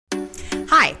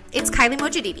Hi, it's Kylie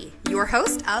Mojadidi, your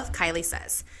host of Kylie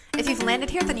Says. If you've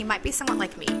landed here, then you might be somewhat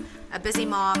like me, a busy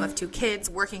mom of 2 kids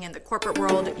working in the corporate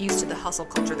world, used to the hustle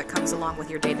culture that comes along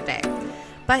with your day-to-day.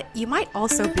 But you might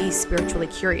also be spiritually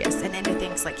curious and into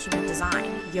things like human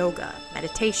design, yoga,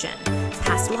 meditation,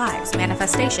 past lives,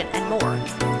 manifestation, and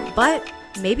more. But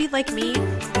maybe like me,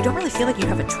 you don't really feel like you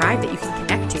have a tribe that you can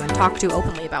connect to and talk to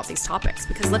openly about these topics,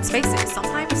 because let's face it,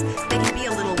 sometimes they can be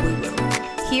a little woo-woo.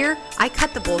 Here, I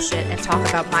cut the bullshit and talk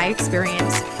about my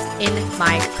experience in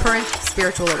my current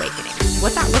spiritual awakening.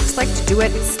 What that looks like to do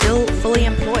it still fully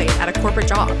employed at a corporate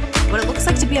job. What it looks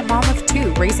like to be a mom of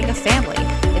 2 raising a family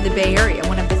in the Bay Area,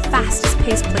 one of the fastest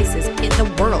paced places in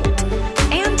the world.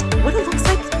 And what it looks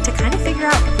like to kind of figure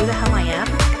out who the hell I am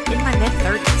in my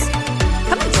mid-30s.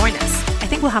 Come and join us. I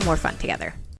think we'll have more fun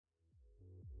together.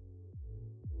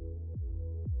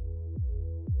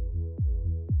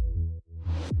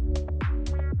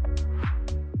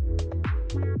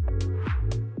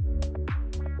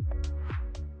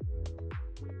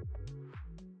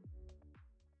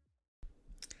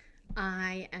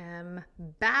 I am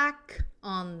back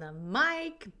on the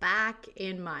mic, back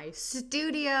in my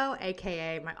studio,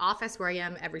 aka my office where I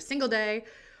am every single day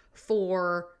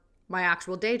for my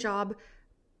actual day job.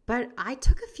 But I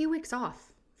took a few weeks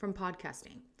off from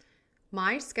podcasting.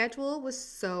 My schedule was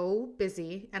so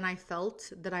busy and I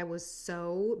felt that I was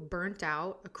so burnt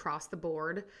out across the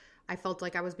board. I felt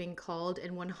like I was being called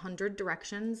in 100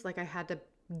 directions, like I had to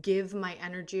give my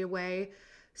energy away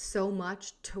so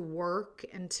much to work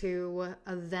and to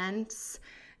events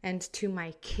and to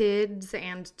my kids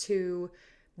and to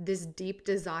this deep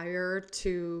desire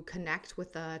to connect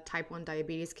with the type 1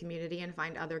 diabetes community and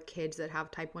find other kids that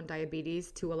have type 1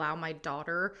 diabetes, to allow my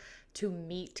daughter to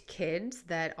meet kids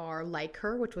that are like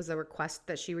her, which was a request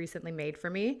that she recently made for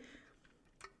me,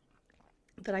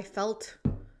 that I felt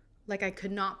like I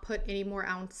could not put any more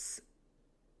ounces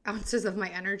of my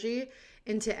energy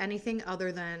into anything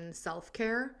other than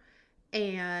self-care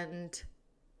and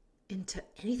into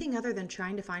anything other than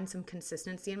trying to find some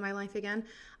consistency in my life again.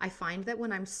 I find that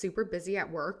when I'm super busy at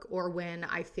work, or when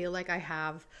I feel like I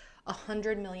have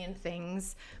 100 million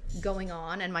things going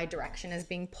on and my direction is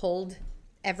being pulled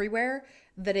everywhere,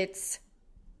 that it's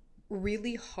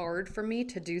really hard for me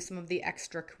to do some of the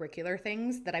extracurricular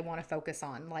things that I want to focus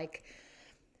on, like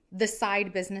the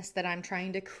side business that I'm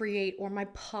trying to create or my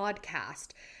podcast.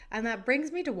 And that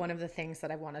brings me to one of the things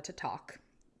that I wanted to talk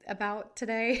about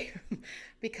today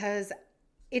because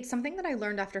it's something that I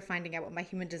learned after finding out what my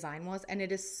human design was, and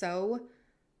it is so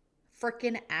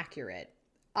freaking accurate.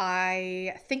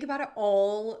 I think about it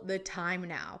all the time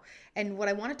now. And what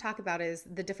I want to talk about is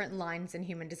the different lines in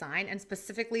human design, and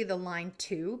specifically the line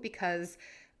 2, because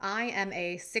I am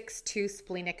a 6/2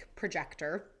 splenic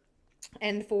projector.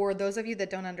 And for those of you that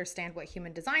don't understand what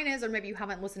human design is, or maybe you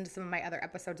haven't listened to some of my other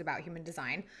episodes about human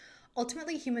design,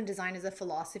 ultimately human design is a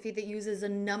philosophy that uses a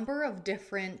number of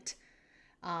different,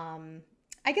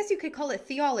 I guess you could call it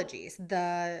theologies.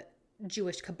 The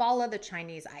Jewish Kabbalah, the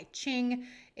Chinese I Ching,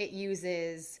 it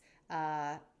uses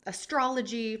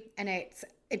astrology, and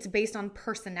it's based on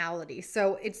personality.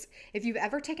 So if you've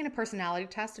ever taken a personality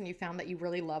test and you found that you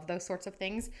really love those sorts of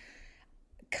things,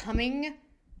 coming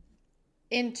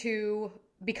into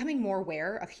becoming more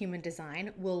aware of human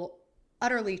design will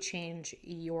utterly change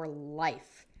your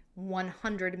life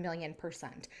 100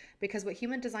 million%. Because what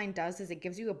human design does is it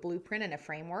gives you a blueprint and a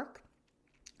framework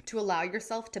to allow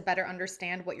yourself to better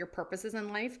understand what your purpose is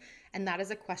in life. And that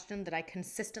is a question that I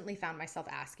consistently found myself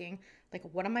asking. Like,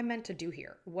 what am I meant to do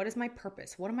here? What is my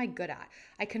purpose? What am I good at?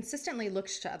 I consistently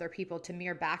looked to other people to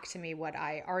mirror back to me what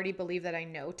I already believe that I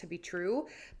know to be true,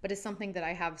 but it's something that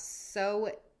I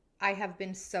have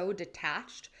been so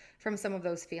detached from some of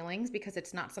those feelings because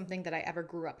it's not something that I ever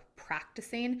grew up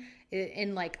practicing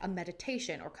in like a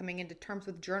meditation or coming into terms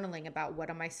with journaling about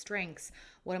what are my strengths,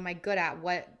 what am I good at,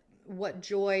 what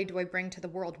joy do I bring to the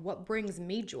world, what brings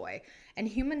me joy. And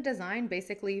human design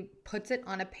basically puts it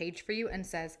on a page for you and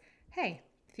says, hey,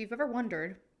 if you've ever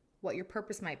wondered what your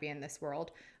purpose might be in this world,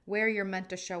 where you're meant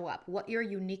to show up, what your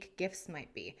unique gifts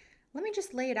might be, let me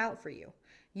just lay it out for you.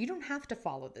 You don't have to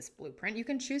follow this blueprint. You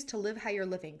can choose to live how you're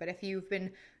living. But if you've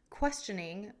been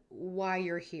questioning why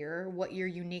you're here, what your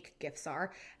unique gifts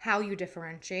are, how you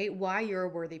differentiate, why you're a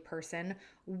worthy person,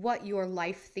 what your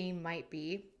life theme might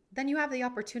be, then you have the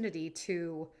opportunity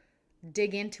to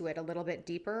dig into it a little bit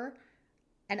deeper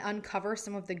and uncover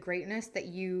some of the greatness that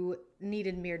you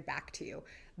needed mirrored back to you.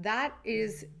 That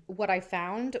is what I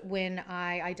found when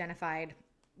I identified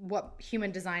what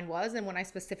human design was and when I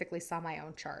specifically saw my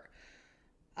own chart.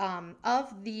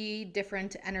 Of the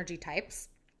different energy types,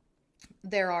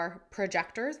 There are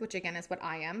projectors, which again is what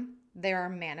I am. There are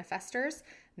manifestors,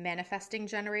 manifesting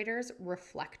generators,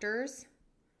 reflectors,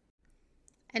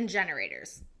 and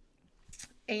generators.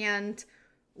 And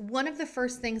one of the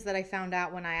first things that I found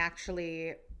out when I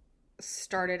actually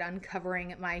started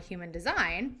uncovering my human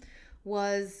design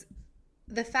was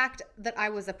the fact that I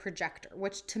was a projector,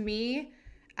 which to me,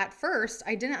 at first,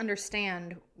 I didn't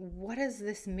understand, what does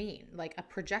this mean? Like, a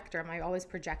projector, am I always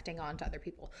projecting onto other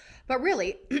people? But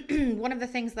really, one of the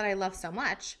things that I love so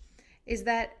much is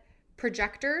that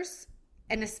projectors,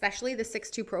 and especially the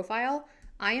 6-2 profile,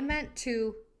 I am meant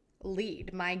to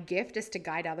lead. My gift is to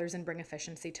guide others and bring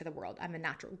efficiency to the world. I'm a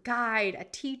natural guide, a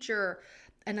teacher,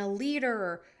 and a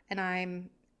leader, and I'm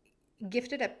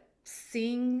gifted at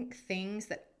seeing things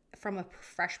that from a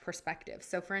fresh perspective.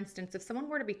 So for instance, if someone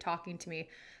were to be talking to me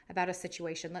about a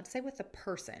situation, let's say with a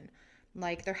person,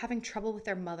 like they're having trouble with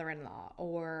their mother-in-law,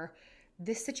 or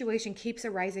this situation keeps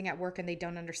arising at work and they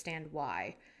don't understand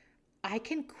why, I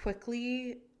can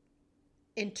quickly,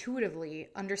 intuitively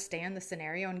understand the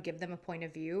scenario and give them a point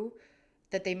of view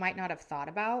that they might not have thought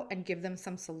about and give them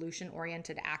some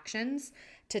solution-oriented actions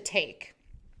to take.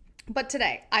 But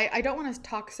today, I don't want to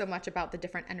talk so much about the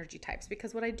different energy types,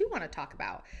 because what I do want to talk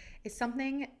about is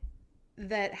something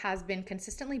that has been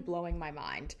consistently blowing my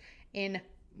mind in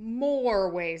more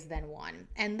ways than one,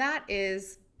 and that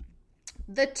is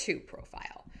the 2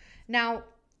 profile. Now,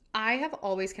 I have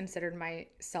always considered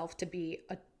myself to be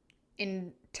an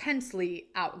intensely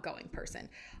outgoing person.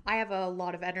 I have a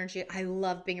lot of energy. I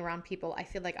love being around people. I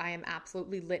feel like I am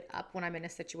absolutely lit up when I'm in a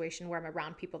situation where I'm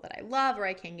around people that I love, or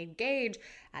I can engage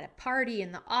at a party,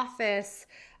 in the office,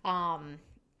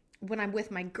 when I'm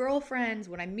with my girlfriends,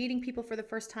 when I'm meeting people for the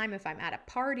first time, if I'm at a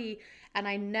party. And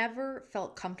I never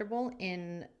felt comfortable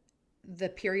in the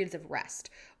periods of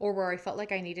rest, or where I felt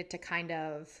like I needed to kind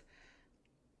of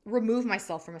remove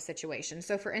myself from a situation.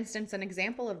 So for instance, an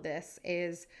example of this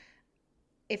is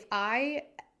if I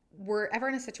were ever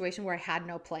in a situation where I had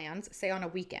no plans, say on a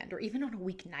weekend or even on a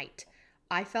weeknight,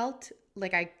 I felt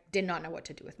like I did not know what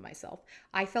to do with myself.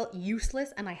 I felt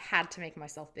useless and I had to make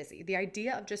myself busy. The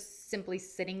idea of just simply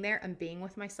sitting there and being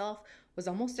with myself was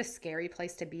almost a scary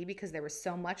place to be, because there was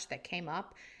so much that came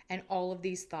up and all of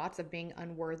these thoughts of being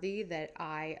unworthy that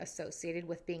I associated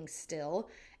with being still.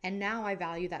 And now I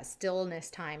value that stillness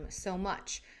time so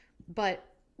much. But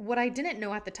what I didn't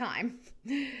know at the time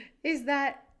is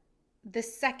that the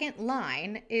second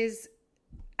line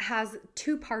has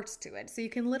 2 parts to it. So you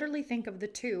can literally think of the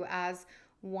 2 as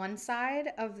one side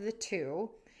of the 2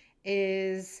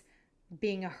 is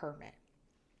being a hermit.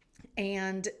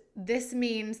 And this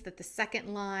means that the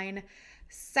second line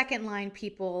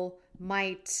people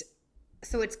might,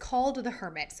 so it's called the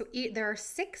hermit. So there are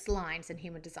 6 lines in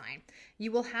human design.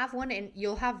 You will have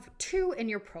you'll have 2 in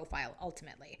your profile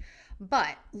ultimately.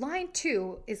 But line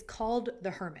 2 is called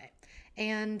the hermit.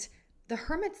 And the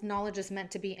hermit's knowledge is meant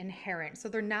to be inherent. So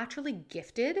they're naturally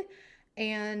gifted.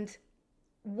 And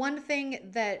one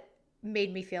thing that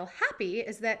made me feel happy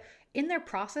is that in their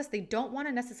process, they don't want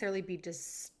to necessarily be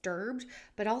disturbed,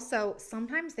 but also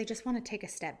sometimes they just want to take a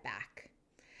step back.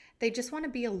 They just want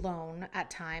to be alone at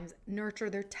times, nurture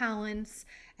their talents,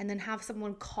 and then have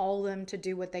someone call them to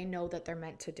do what they know that they're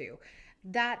meant to do.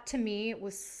 That to me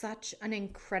was such an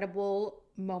incredible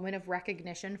moment of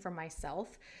recognition for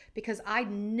myself, because I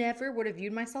never would have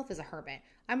viewed myself as a hermit.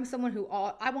 I'm someone who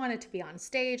I wanted to be on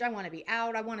stage. I want to be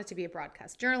out. I wanted to be a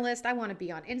broadcast journalist. I want to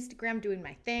be on Instagram doing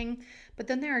my thing. But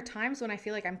then there are times when I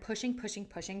feel like I'm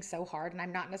pushing so hard and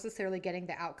I'm not necessarily getting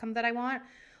the outcome that I want,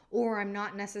 or I'm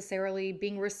not necessarily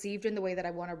being received in the way that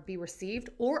I want to be received,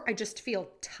 or I just feel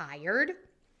tired.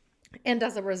 And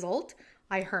as a result,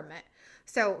 I hermit.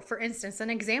 So for instance, an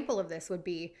example of this would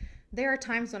be, there are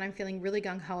times when I'm feeling really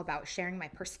gung-ho about sharing my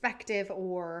perspective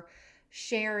or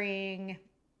sharing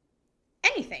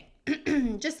anything,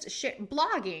 just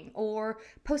blogging or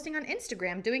posting on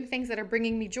Instagram, doing things that are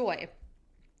bringing me joy.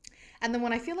 And then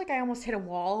when I feel like I almost hit a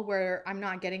wall where I'm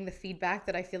not getting the feedback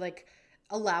that I feel like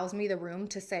allows me the room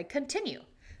to say, continue,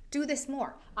 do this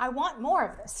more. I want more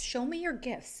of this. Show me your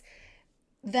gifts.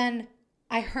 Then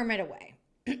I hermit away.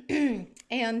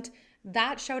 And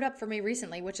that showed up for me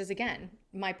recently, which is, again,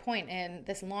 my point in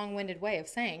this long-winded way of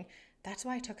saying that's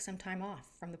why I took some time off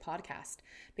from the podcast,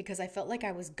 because I felt like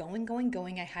I was going.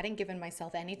 I hadn't given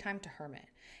myself any time to hermit,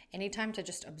 any time to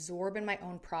just absorb in my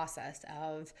own process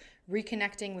of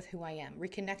reconnecting with who I am,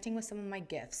 reconnecting with some of my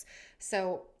gifts.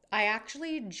 So I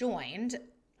actually joined,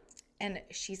 and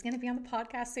she's going to be on the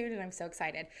podcast soon, and I'm so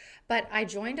excited. But I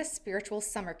joined a spiritual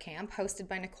summer camp hosted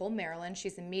by Nicole Marilyn.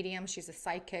 She's a medium, she's a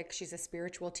psychic, she's a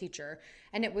spiritual teacher.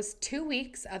 And it was 2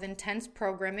 weeks of intense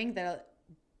programming that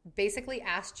basically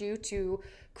asked you to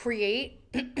create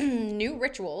new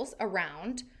rituals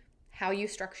around how you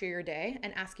structure your day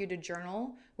and ask you to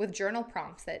journal with journal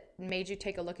prompts that made you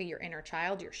take a look at your inner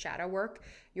child, your shadow work,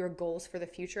 your goals for the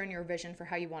future, and your vision for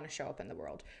how you want to show up in the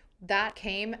world. That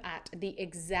came at the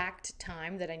exact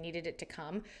time that I needed it to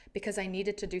come, because I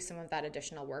needed to do some of that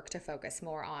additional work to focus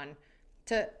more on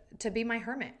to be my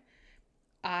hermit.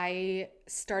 I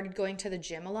started going to the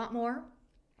gym a lot more.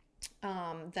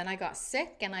 Then I got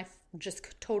sick and I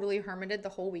just totally hermited the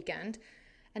whole weekend.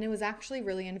 And it was actually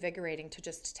really invigorating to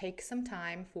just take some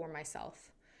time for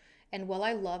myself. And while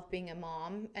I love being a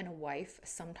mom and a wife,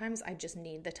 sometimes I just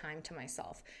need the time to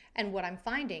myself. And what I'm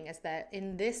finding is that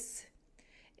in this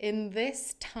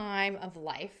time of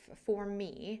life, for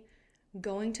me,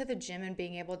 going to the gym and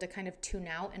being able to kind of tune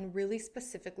out and really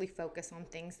specifically focus on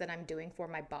things that I'm doing for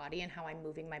my body and how I'm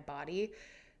moving my body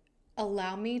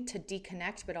allow me to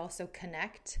deconnect, but also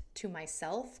connect to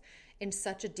myself in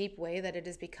such a deep way that it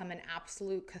has become an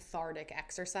absolute cathartic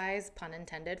exercise, pun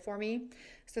intended, for me.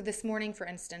 So this morning, for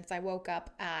instance, I woke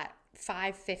up at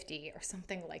 5:50 or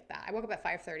something like that. I woke up at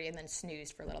 5:30 and then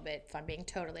snoozed for a little bit, if I'm being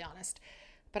totally honest.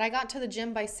 But I got to the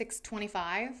gym by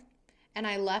 6:25 and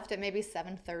I left at maybe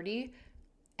 7:30,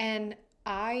 and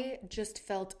I just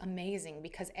felt amazing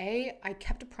because I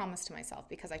kept a promise to myself,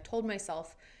 because I told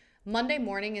myself Monday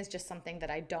morning is just something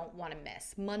that I don't want to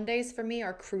miss. Mondays for me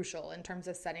are crucial in terms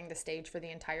of setting the stage for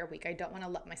the entire week. I don't want to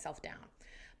let myself down.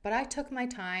 But I took my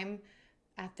time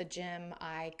at the gym.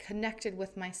 I connected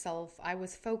with myself. I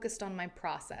was focused on my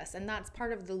process. And that's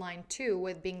part of the line too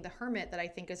with being the hermit that I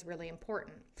think is really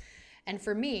important. And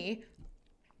for me,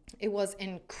 it was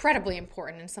incredibly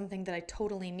important and something that I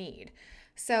totally need.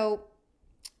 So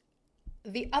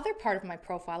the other part of my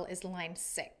profile is line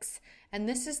 6, and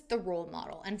this is the role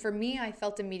model. And for me, I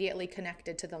felt immediately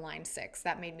connected to the line 6.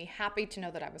 That made me happy to know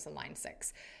that I was a line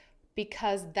 6,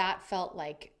 because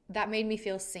that made me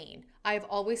feel seen. I've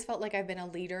always felt like I've been a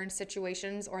leader in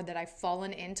situations, or that I've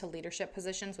fallen into leadership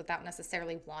positions without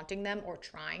necessarily wanting them or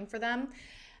trying for them.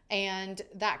 And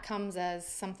that comes as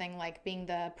something like being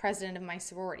the president of my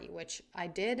sorority, which I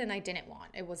did and I didn't want.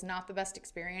 It was not the best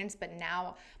experience, but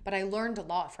I learned a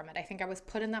lot from it. I think I was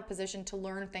put in that position to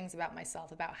learn things about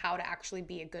myself, about how to actually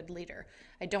be a good leader.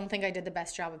 I don't think I did the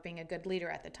best job of being a good leader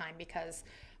at the time, because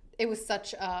it was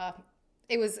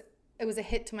it was a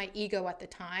hit to my ego at the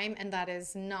time, and that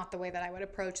is not the way that I would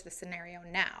approach the scenario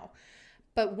now.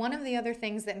 But one of the other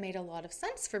things that made a lot of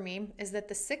sense for me is that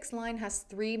the 6 line has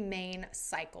 3 main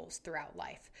cycles throughout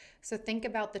life. So think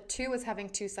about the 2 as having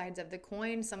 2 sides of the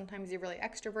coin. Sometimes you're really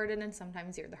extroverted and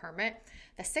sometimes you're the hermit.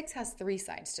 The 6 has 3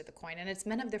 sides to the coin, and it's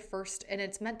meant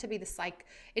to be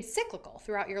it's cyclical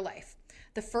throughout your life.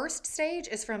 The first stage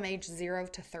is from age 0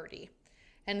 to 30.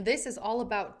 And this is all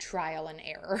about trial and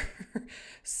error.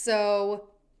 So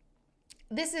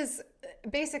this is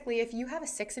basically, if you have a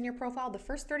 6 in your profile, the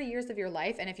first 30 years of your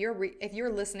life, and if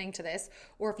you're listening to this,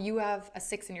 or if you have a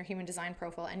 6 in your human design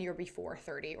profile and you're before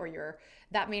 30,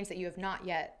 that means that you have not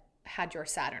yet had your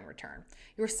Saturn return.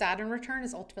 Your Saturn return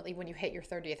is ultimately when you hit your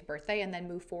 30th birthday and then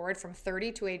move forward from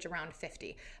 30 to age around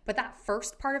 50. But that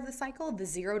first part of the cycle, the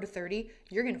 0 to 30,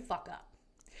 you're going to fuck up.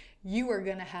 You are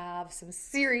going to have some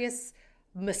serious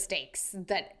mistakes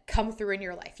that come through in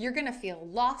your life. You're going to feel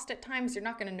lost at times. You're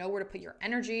not going to know where to put your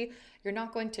energy. You're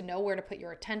not going to know where to put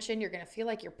your attention. You're going to feel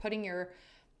like you're putting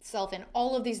yourself in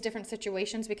all of these different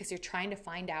situations because you're trying to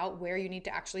find out where you need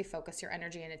to actually focus your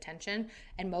energy and attention.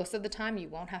 And most of the time, you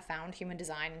won't have found human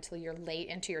design until you're late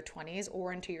into your 20s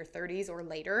or into your 30s or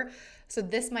later. So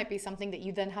this might be something that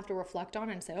you then have to reflect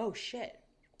on and say, oh shit,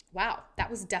 wow, that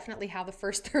was definitely how the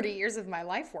first 30 years of my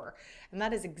life were. And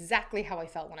that is exactly how I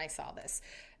felt when I saw this.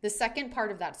 The second part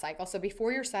of that cycle, so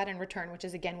before your Saturn return, which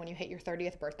is again when you hit your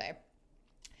 30th birthday,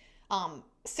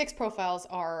 6 profiles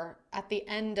are at the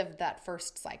end of that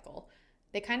first cycle.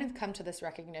 They kind of come to this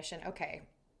recognition, okay,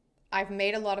 I've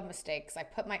made a lot of mistakes. I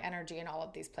put my energy in all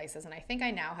of these places, and I think I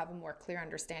now have a more clear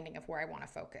understanding of where I want to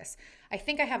focus. I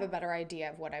think I have a better idea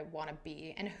of what I want to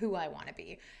be and who I want to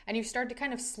be. And you start to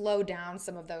kind of slow down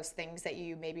some of those things that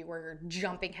you maybe were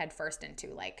jumping headfirst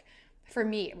into. Like for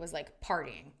me, it was like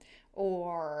partying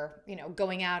or,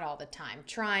 going out all the time,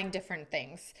 trying different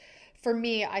things. For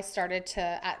me, I started to,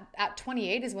 at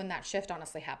 28 is when that shift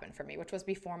honestly happened for me, which was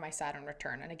before my Saturn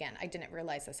return. And again, I didn't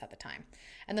realize this at the time.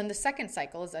 And then the second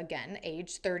cycle is again,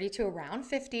 age 30 to around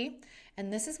 50.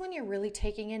 And this is when you're really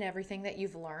taking in everything that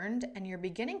you've learned and you're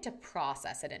beginning to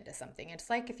process it into something.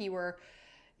 It's like if you were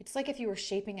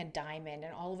shaping a diamond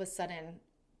and all of a sudden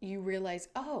you realize,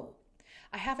 oh,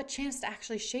 I have a chance to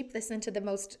actually shape this into the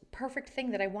most perfect thing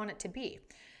that I want it to be.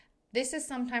 This is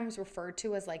sometimes referred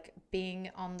to as like being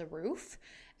on the roof,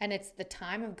 and it's the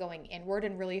time of going inward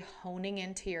and really honing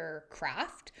into your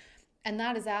craft. And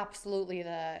that is absolutely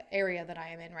the area that I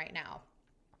am in right now.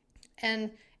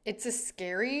 And it's a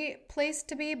scary place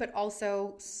to be, but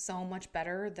also so much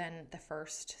better than the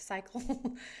first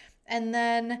cycle. And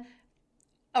then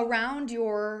around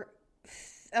your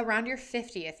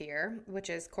 50th year, which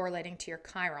is correlating to your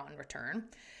Chiron return,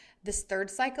 this third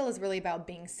cycle is really about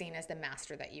being seen as the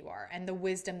master that you are and the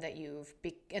wisdom that you've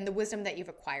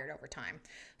acquired over time.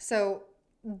 So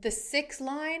the sixth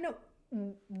line,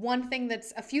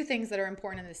 a few things that are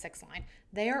important in the sixth line.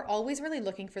 They are always really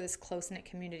looking for this close-knit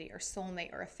community or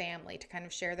soulmate or a family to kind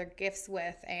of share their gifts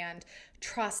with, and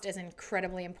trust is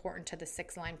incredibly important to the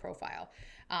sixth line profile.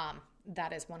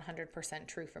 That is 100%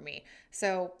 true for me.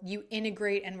 So you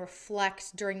integrate and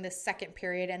reflect during the second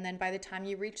period, and then by the time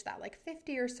you reach that like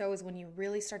 50 or so is when you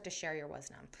really start to share your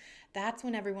wisdom. That's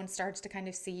when everyone starts to kind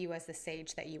of see you as the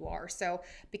sage that you are. So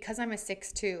because I'm a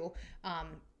 6-2,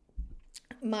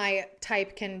 my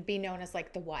type can be known as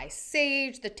like the wise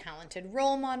sage, the talented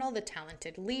role model, the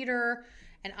talented leader.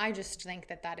 And I just think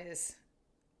that is,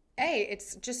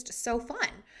 it's just so fun.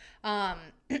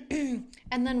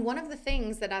 And then one of the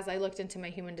things that as I looked into my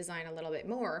human design a little bit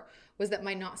more was that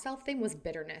my not self thing was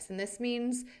bitterness. And this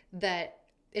means that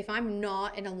if I'm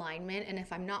not in alignment and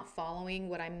if I'm not following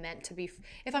what I'm meant to be,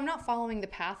 if I'm not following the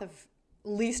path of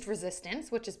least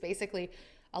resistance, which is basically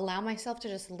allow myself to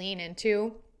just lean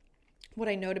into what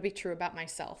I know to be true about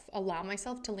myself, allow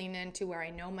myself to lean into where I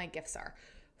know my gifts are,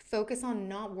 focus on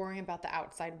not worrying about the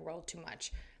outside world too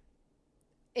much.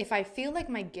 If I feel like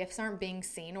my gifts aren't being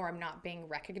seen or I'm not being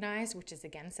recognized, which is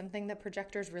again something that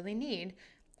projectors really need,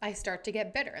 I start to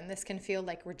get bitter. And this can feel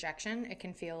like rejection. It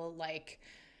can feel like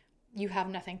you have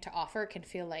nothing to offer. It can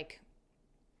feel like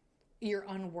you're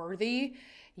unworthy.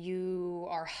 You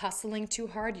are hustling too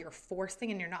hard. You're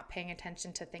forcing and you're not paying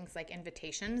attention to things like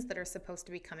invitations that are supposed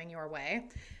to be coming your way.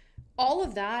 All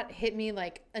of that hit me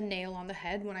like a nail on the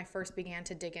head when I first began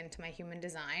to dig into my human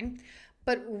design.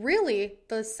 But really,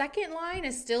 the second line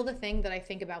is still the thing that I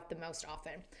think about the most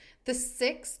often. The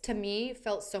 6 to me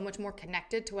felt so much more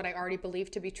connected to what I already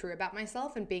believed to be true about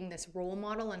myself and being this role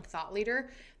model and thought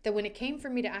leader, that when it came for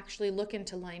me to actually look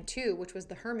into line 2, which was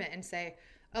the hermit, and say,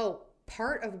 oh,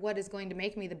 part of what is going to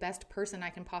make me the best person I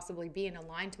can possibly be and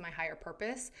align to my higher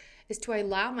purpose is to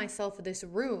allow myself this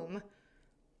room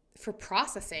for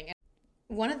processing. And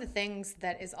one of the things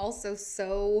that is also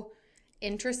so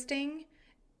interesting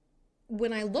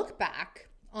when I look back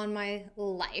on my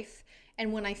life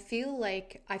and when I feel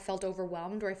like I felt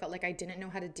overwhelmed or I felt like I didn't know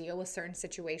how to deal with certain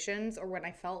situations, or when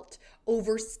I felt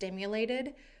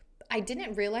overstimulated, I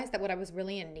didn't realize that what I was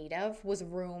really in need of was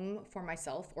room for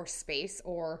myself, or space,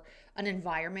 or an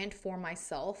environment for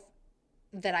myself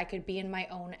that I could be in my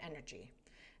own energy,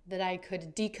 that I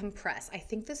could decompress. I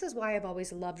think this is why I've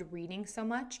always loved reading so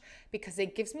much, because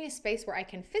it gives me a space where I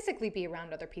can physically be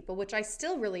around other people, which I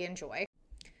still really enjoy.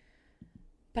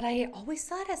 But I always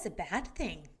saw it as a bad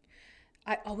thing.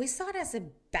 I always saw it as a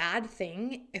bad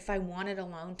thing if I wanted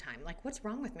alone time. Like, what's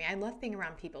wrong with me? I love being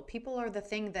around people. People are the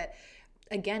thing that,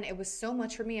 again, it was so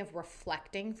much for me of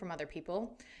reflecting from other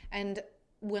people. And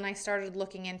when I started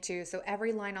looking into, so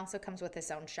every line also comes with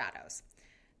its own shadows.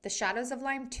 The shadows of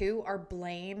line 2 are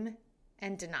blame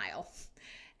and denial.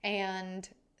 And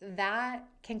that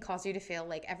can cause you to feel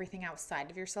like everything outside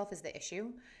of yourself is the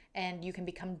issue. And you can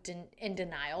become in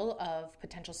denial of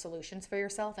potential solutions for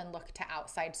yourself and look to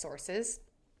outside sources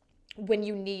when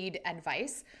you need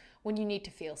advice, when you need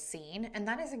to feel seen. And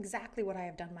that is exactly what I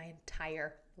have done my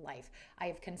entire life. I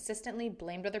have consistently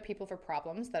blamed other people for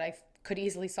problems that I could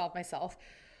easily solve myself,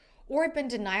 or I've been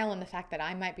denial in the fact that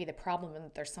I might be the problem and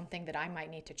that there's something that I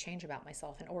might need to change about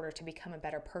myself in order to become a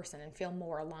better person and feel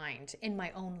more aligned in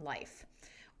my own life.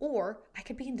 Or I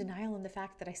could be in denial in the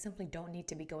fact that I simply don't need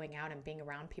to be going out and being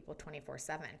around people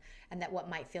 24/7, and that what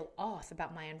might feel off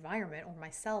about my environment or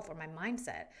myself or my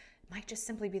mindset might just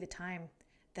simply be the time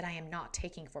that I am not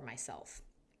taking for myself.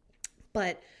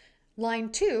 But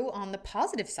line 2 on the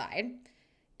positive side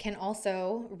can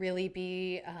also really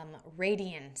be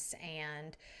radiance,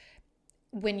 and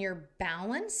when you're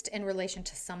balanced in relation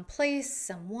to some place,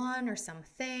 someone, or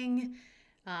something,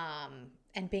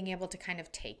 and being able to kind of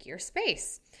take your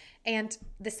space. And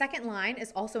the second line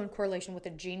is also in correlation with the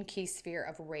Gene Key sphere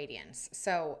of radiance.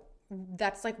 So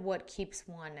that's like what keeps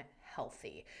one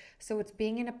healthy. So it's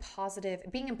being in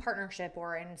partnership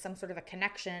or in some sort of a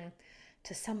connection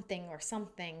to something or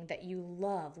something that you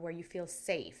love, where you feel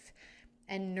safe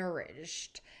and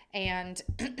nourished. And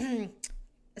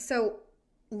so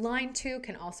line 2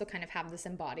 can also kind of have this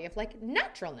embody of like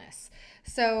naturalness.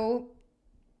 So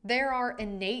there are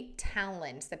innate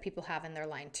talents that people have in their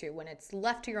line 2 when it's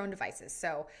left to your own devices.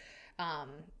 So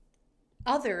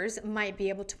others might be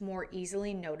able to more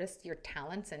easily notice your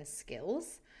talents and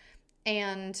skills.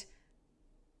 And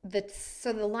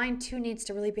so the line 2 needs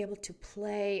to really be able to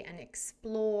play and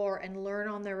explore and learn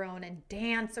on their own and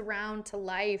dance around to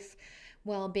life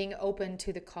while being open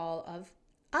to the call of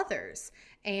others.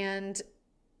 And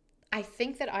I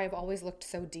think that I've always looked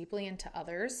so deeply into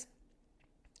others'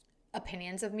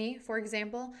 opinions of me, for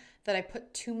example, that I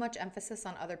put too much emphasis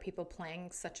on other people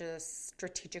playing such a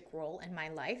strategic role in my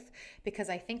life, because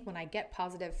I think when I get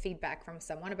positive feedback from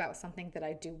someone about something that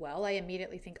I do well, I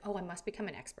immediately think, oh, I must become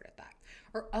an expert at that.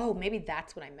 Or, oh, maybe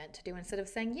that's what I meant to do, instead of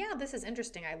saying, yeah, this is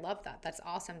interesting. I love that. That's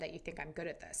awesome that you think I'm good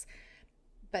at this.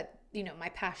 But, my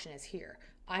passion is here.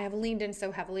 I have leaned in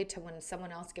so heavily to when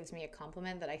someone else gives me a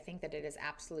compliment that I think that it is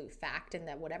absolute fact, and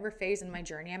that whatever phase in my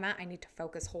journey I'm at, I need to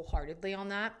focus wholeheartedly on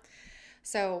that.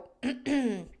 So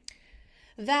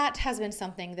that has been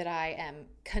something that I am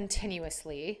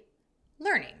continuously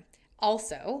learning.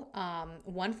 Also,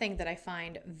 one thing that I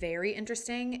find very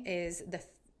interesting is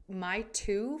my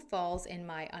 2 falls in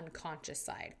my unconscious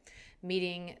side,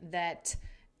 meaning that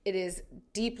it is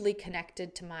deeply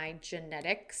connected to my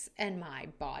genetics and my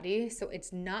body. So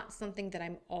it's not something that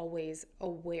I'm always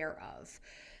aware of.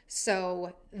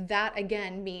 So that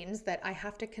again means that I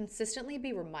have to consistently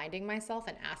be reminding myself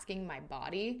and asking my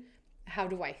body, how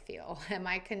do I feel? Am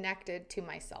I connected to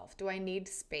myself? Do I need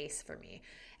space for me?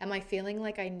 Am I feeling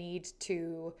like I need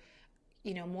to,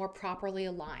 more properly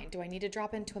align? Do I need to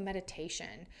drop into a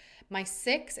meditation? My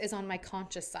 6 is on my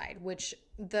conscious side, which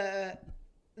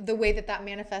the way that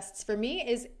manifests for me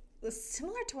is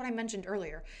similar to what I mentioned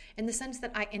earlier, in the sense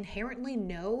that I inherently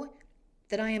know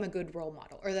that I am a good role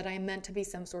model, or that I am meant to be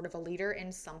some sort of a leader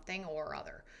in something or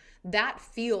other. That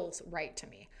feels right to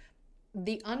me.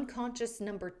 The unconscious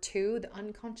number 2, the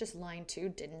unconscious line 2,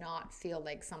 did not feel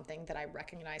like something that I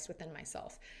recognized within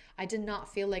myself. I did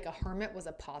not feel like a hermit was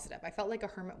a positive. I felt like a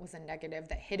hermit was a negative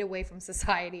that hid away from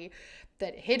society,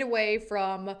 that hid away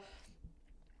from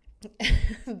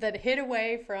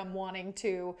wanting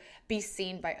to be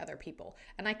seen by other people.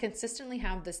 And I consistently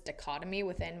have this dichotomy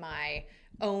within my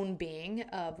own being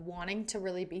of wanting to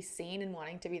really be seen and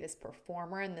wanting to be this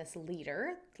performer and this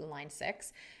leader, line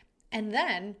 6, and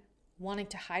then wanting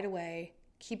to hide away,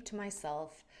 keep to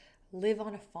myself, live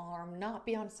on a farm, not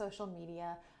be on social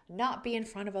media, not be in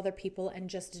front of other people, and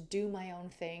just do my own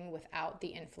thing without the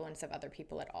influence of other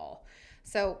people at all.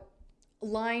 So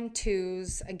line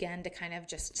 2s, again, to kind of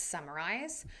just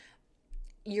summarize,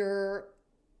 you're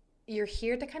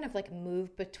here to kind of like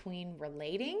move between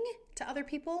relating to other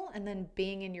people and then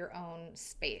being in your own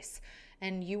space.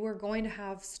 And you are going to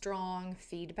have strong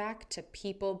feedback to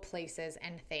people, places,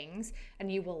 and things.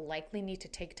 And you will likely need to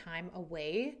take time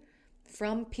away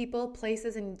from people,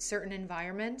 places, and certain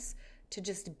environments to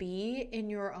just be in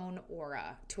your own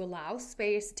aura, to allow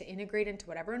space to integrate into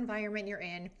whatever environment you're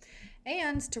in,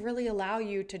 and to really allow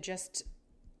you to just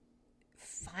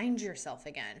find yourself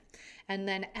again. And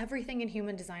then everything in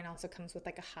human design also comes with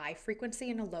like a high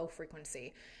frequency and a low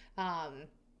frequency.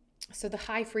 So the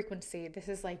high frequency, this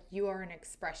is like you are an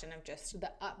expression of just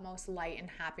the utmost light and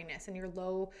happiness. And your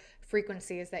low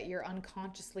frequency is that you're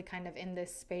unconsciously kind of in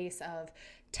this space of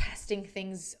testing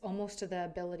things almost to the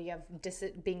ability of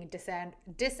being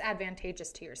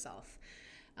disadvantageous to yourself.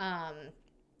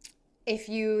 If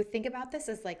you think about this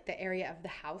as like the area of the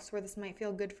house where this might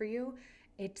feel good for you,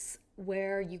 it's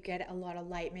where you get a lot of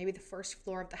light. Maybe the first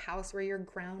floor of the house where you're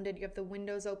grounded, you have the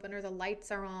windows open or the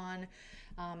lights are on.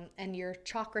 And your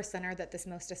chakra center that this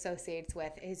most associates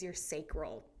with is your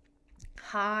sacral.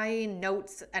 High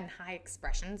notes and high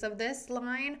expressions of this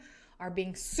line are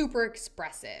being super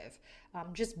expressive,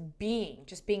 just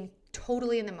being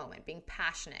totally in the moment, being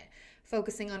passionate,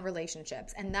 focusing on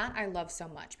relationships. And that I love so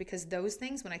much, because those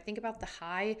things, when I think about the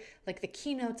high, like the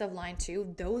keynotes of line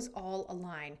 2, those all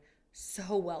align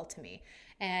so well to me.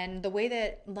 And the way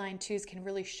that line 2s can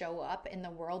really show up in the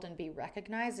world and be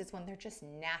recognized is when they're just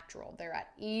natural. They're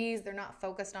at ease. They're not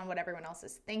focused on what everyone else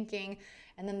is thinking.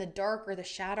 And then the dark or the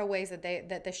shadow ways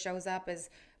that this shows up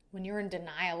is when you're in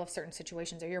denial of certain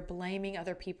situations, or you're blaming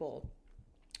other people,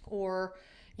 or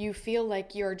you feel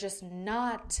like you're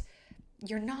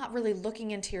not really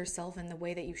looking into yourself in the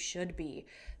way that you should be.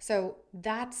 So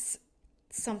that's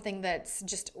something that's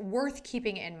just worth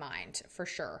keeping in mind for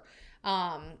sure.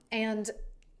 And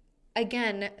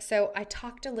again, so I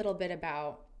talked a little bit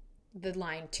about the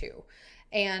line 2,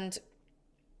 and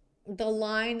the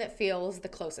line that feels the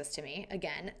closest to me,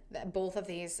 again, that both of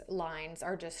these lines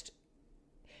are just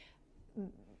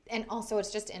And also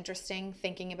it's just interesting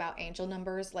thinking about angel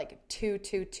numbers, like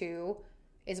 222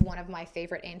 is one of my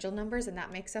favorite angel numbers, and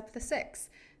that makes up the 6.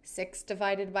 6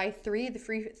 divided by 3, the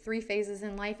three phases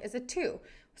in life, is a 2.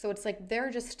 So it's like there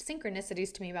are just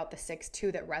synchronicities to me about the 6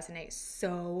 too that resonate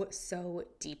so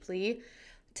deeply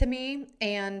to me.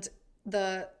 And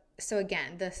so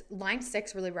again, the line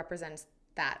 6 really represents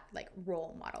that like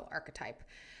role model archetype.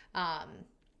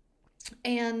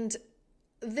 And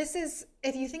this is,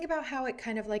 if you think about how it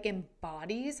kind of like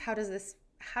embodies, how do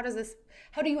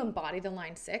you embody the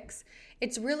line 6?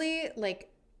 It's really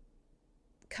like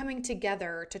coming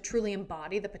together to truly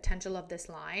embody the potential of this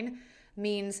line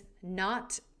means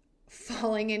not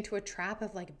falling into a trap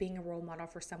of like being a role model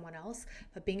for someone else,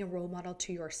 but being a role model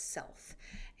to yourself.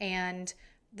 And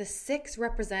the 6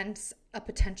 represents a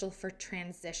potential for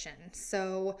transition.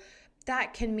 So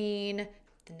that can mean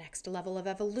the next level of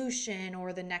evolution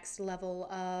or the next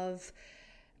level of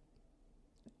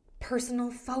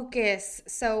personal focus.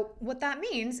 So what that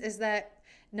means is that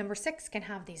number 6 can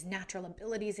have these natural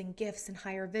abilities and gifts and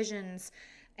higher visions,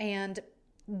 and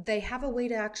they have a way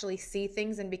to actually see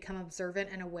things and become observant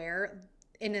and aware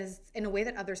in a way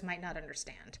that others might not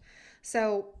understand.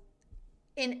 So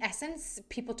in essence,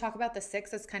 people talk about the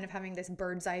 6 as kind of having this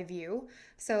bird's eye view.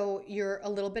 So you're a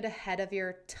little bit ahead of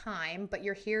your time, but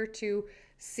you're here to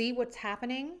see what's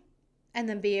happening and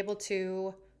then be able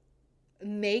to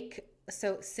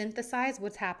synthesize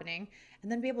what's happening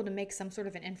and then be able to make some sort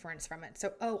of an inference from it.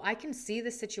 So, I can see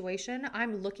the situation.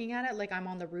 I'm looking at it like I'm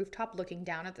on the rooftop looking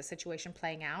down at the situation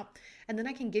playing out. And then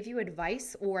I can give you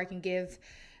advice, or I can give,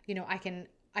 I can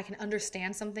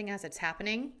understand something as it's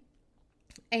happening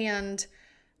and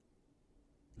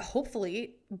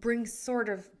hopefully bring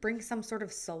some sort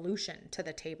of solution to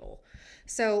the table.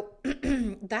 So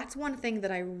that's one thing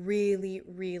that I really,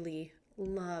 really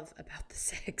love about the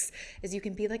 6 is you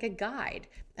can be like a guide.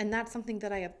 And that's something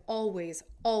that I have always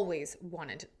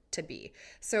wanted to be.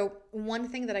 So one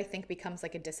thing that I think becomes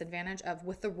like a disadvantage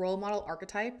with the role model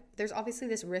archetype, there's obviously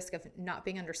this risk of not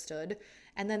being understood.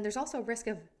 And then there's also a risk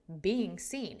of being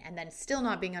seen and then still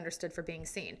not being understood for being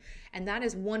seen. And that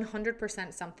is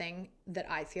 100% something that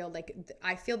I feel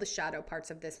the shadow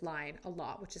parts of this line a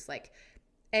lot, which is like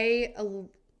I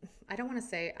don't want to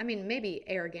say, maybe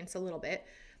arrogance a little bit,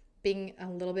 being a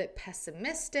little bit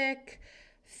pessimistic,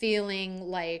 feeling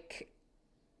like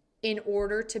in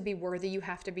order to be worthy, you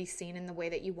have to be seen in the way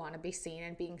that you want to be seen,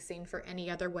 and being seen for any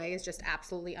other way is just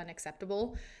absolutely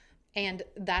unacceptable. And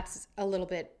that's a little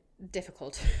bit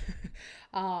difficult.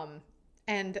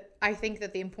 And I think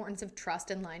that the importance of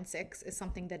trust in line 6 is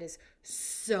something that is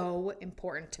so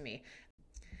important to me.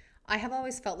 I have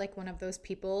always felt like one of those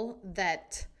people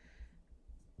that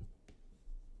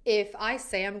if I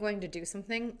say I'm going to do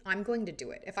something, I'm going to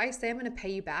do it. If I say I'm going to pay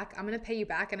you back, I'm going to pay you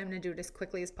back, and I'm going to do it as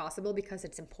quickly as possible because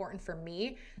it's important for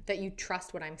me that you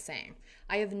trust what I'm saying.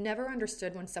 I have never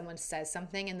understood when someone says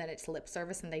something and then it's lip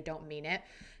service and they don't mean it.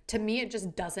 To me, it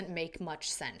just doesn't make much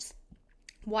sense.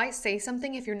 Why say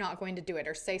something if you're not going to do it,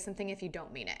 or say something if you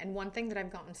don't mean it? And one thing that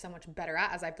I've gotten so much better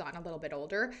at as I've gotten a little bit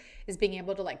older is being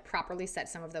able to like properly set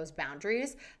some of those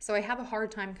boundaries. So I have a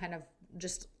hard time kind of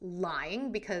just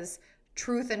lying, because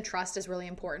truth and trust is really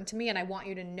important to me. And I want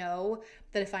you to know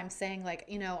that if I'm saying like,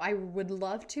 I would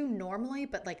love to normally,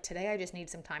 but like today I just need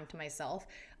some time to myself,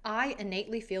 I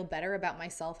innately feel better about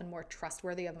myself and more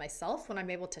trustworthy of myself when I'm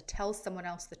able to tell someone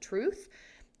else the truth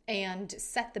and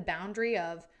set the boundary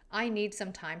of, I need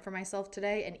some time for myself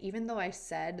today. And even though I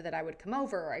said that I would come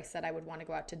over, or I said I would want to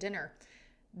go out to dinner,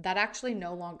 that actually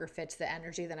no longer fits the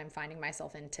energy that I'm finding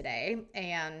myself in today.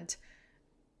 And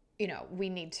we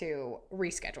need to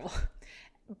reschedule.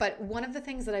 But one of the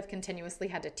things that I've continuously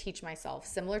had to teach myself,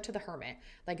 similar to the hermit,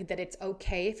 like that it's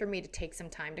okay for me to take some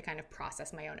time to kind of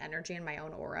process my own energy and my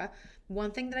own aura.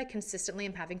 One thing that I consistently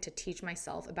am having to teach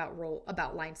myself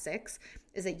about line 6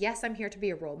 is that yes, I'm here to be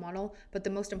a role model, but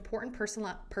the most important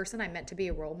person I'm meant to be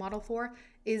a role model for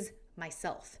is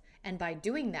myself. And by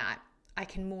doing that, I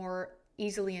can more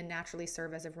easily and naturally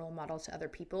serve as a role model to other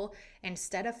people,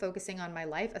 instead of focusing on my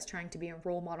life as trying to be a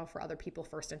role model for other people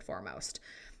first and foremost.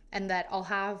 And that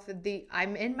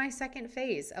I'm in my second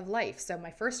phase of life. So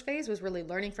my first phase was really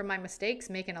learning from my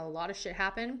mistakes, making a lot of shit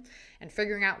happen and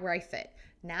figuring out where I fit.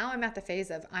 Now I'm at the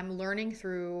phase of I'm learning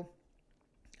through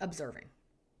observing.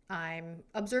 I'm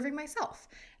observing myself.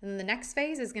 And the next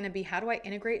phase is going to be, how do I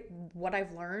integrate what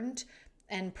I've learned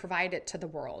and provide it to the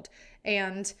world?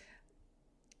 And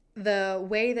the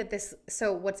way that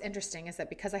so what's interesting is that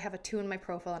because I have a 2 in my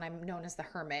profile and I'm known as the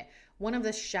hermit, one of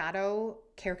the shadow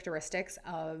characteristics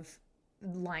of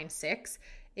line 6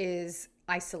 is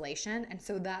isolation. And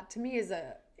so that to me is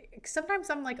sometimes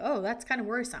I'm like, oh, that's kind of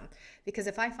worrisome, because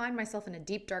if I find myself in a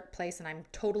deep, dark place and I'm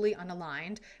totally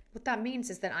unaligned, what that means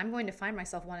is that I'm going to find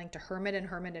myself wanting to hermit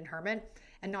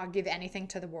and not give anything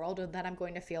to the world, and that I'm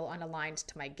going to feel unaligned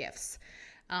to my gifts.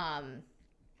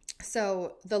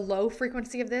 So the low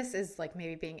frequency of this is like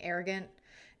maybe being arrogant,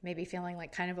 maybe feeling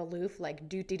like kind of aloof, like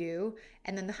do.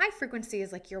 And then the high frequency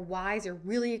is like you're wise, you're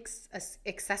really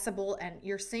accessible, and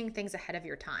you're seeing things ahead of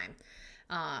your time.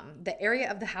 The area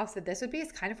of the house that this would be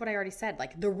is kind of what I already said,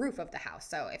 like the roof of the house.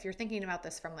 So if you're thinking about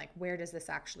this from like, where does this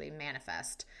actually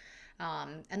manifest?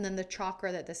 And then the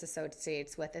chakra that this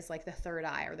associates with is like the third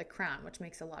eye or the crown, which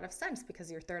makes a lot of sense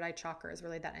because your third eye chakra is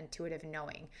really that intuitive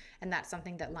knowing. And that's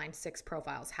something that line 6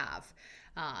 profiles have.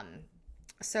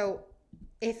 So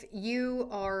if you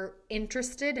are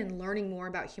interested in learning more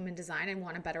about human design and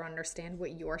want to better understand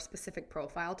what your specific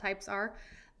profile types are,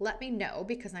 let me know,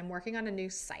 because I'm working on a new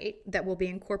site that will be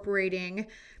incorporating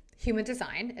human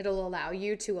design. It'll allow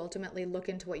you to ultimately look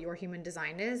into what your human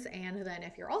design is. And then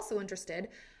if you're also interested,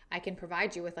 I can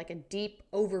provide you with like a deep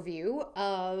overview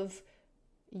of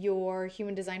your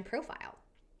human design profile.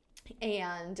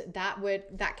 And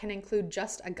that can include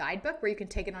just a guidebook where you can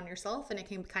take it on yourself, and it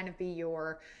can kind of be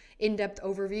your in-depth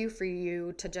overview for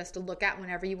you to just look at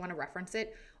whenever you want to reference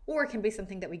it, or it can be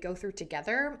something that we go through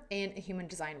together in a human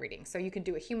design reading. So you can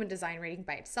do a human design reading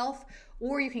by itself,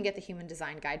 or you can get the human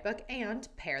design guidebook and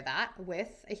pair that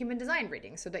with a human design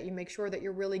reading so that you make sure that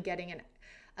you're really getting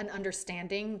an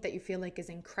understanding that you feel like is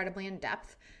incredibly in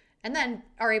depth, and then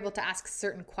are able to ask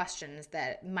certain questions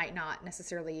that might not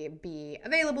necessarily be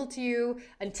available to you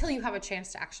until you have a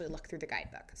chance to actually look through the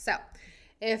guidebook. So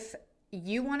if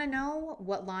you want to know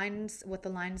what the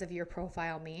lines of your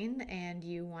profile mean, and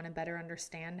you want to better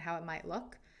understand how it might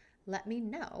look, let me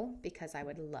know, because I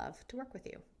would love to work with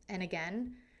you. And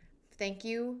again, thank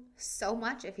you so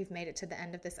much if you've made it to the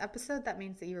end of this episode. That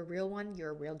means that you're a real one, you're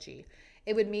a real G.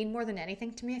 It would mean more than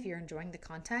anything to me if you're enjoying the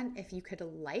content, if you could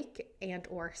like and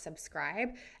or subscribe,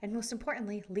 and most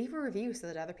importantly, leave a review so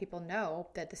that other people know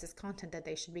that this is content that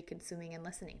they should be consuming and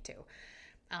listening to.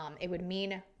 It would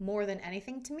mean more than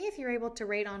anything to me if you're able to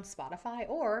rate on Spotify,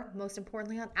 or most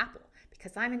importantly on Apple,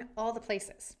 because I'm in all the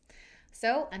places.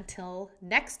 So until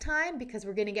next time, because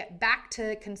we're going to get back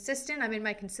to consistent, I'm in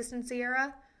my consistency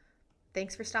era.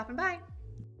 Thanks for stopping by.